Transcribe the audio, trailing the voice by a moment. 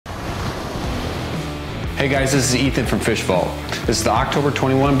Hey guys, this is Ethan from FishVault. This is the October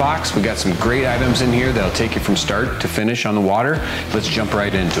 21 box. We got some great items in here that'll take you from start to finish on the water. Let's jump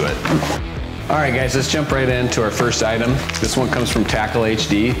right into it. All right guys, let's jump right into our first item. This one comes from Tackle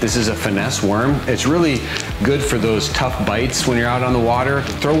HD. This is a finesse worm. It's really good for those tough bites when you're out on the water.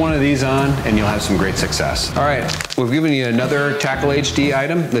 Throw one of these on and you'll have some great success. All right, we've given you another Tackle HD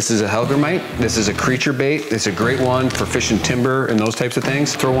item. This is a HELLGRAMMITE. This is a creature bait. It's a great one for fishing timber and those types of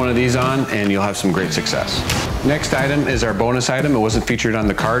things. Throw one of these on and you'll have some great success. Next item is our bonus item. It wasn't featured on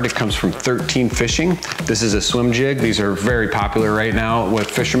the card. It comes from 13 Fishing. This is a swim jig. These are very popular right now with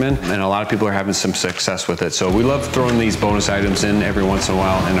fishermen, and a lot of people are having some success with it. So we love throwing these bonus items in every once in a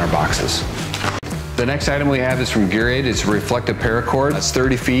while in our boxes. The next item we have is from GEARAID. It's a reflective paracord. It's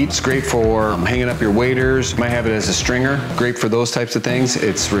 30 feet. It's great for hanging up your waders. You might have it as a stringer. Great for those types of things.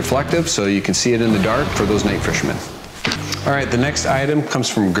 It's reflective, so you can see it in the dark for those night fishermen. All right, the next item comes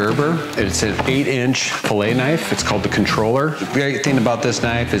from Gerber. It's an 8-inch fillet knife. It's called the Controller. The great thing about this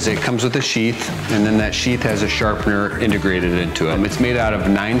knife is it comes with a sheath, and then that sheath has a sharpener integrated into it. It's made out of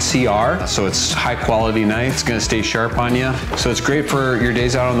 9CR, so it's a high quality knife. It's gonna stay sharp on you. So it's great for your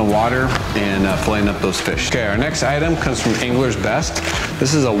days out on the water and filleting up those fish. Okay, our next item comes from Angler's Best.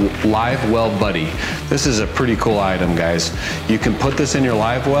 This is a LIVEWELL Buddy. This is a pretty cool item, guys. You can put this in your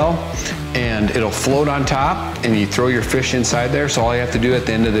live well, and it'll float on top, and you throw your fish inside there. So all you have to do at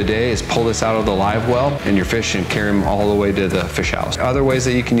the end of the day is pull this out of the live well and your fish, and carry them all the way to the fish house. Other ways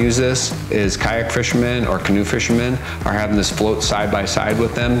that you can use this is kayak fishermen or canoe fishermen are having this float side by side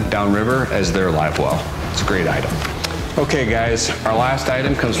with them downriver as their live well. It's a great item. Okay guys, our last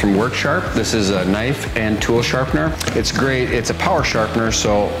item comes from WorkSharp. This is a knife and tool sharpener. It's great. It's a power sharpener,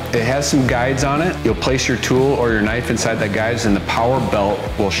 so it has some guides on it. You'll place your tool or your knife inside that guides, and the power belt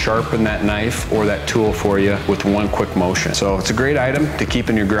will sharpen that knife or that tool for you with one quick motion. So it's a great item to keep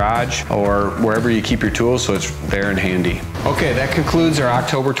in your garage or wherever you keep your tools, so it's there and handy. Okay, that concludes our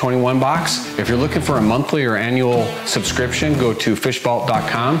October 21 box. If you're looking for a monthly or annual subscription, go to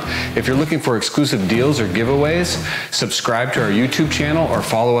FishVault.com. If you're looking for exclusive deals or giveaways, subscribe to our YouTube channel or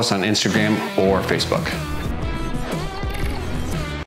follow us on Instagram or Facebook.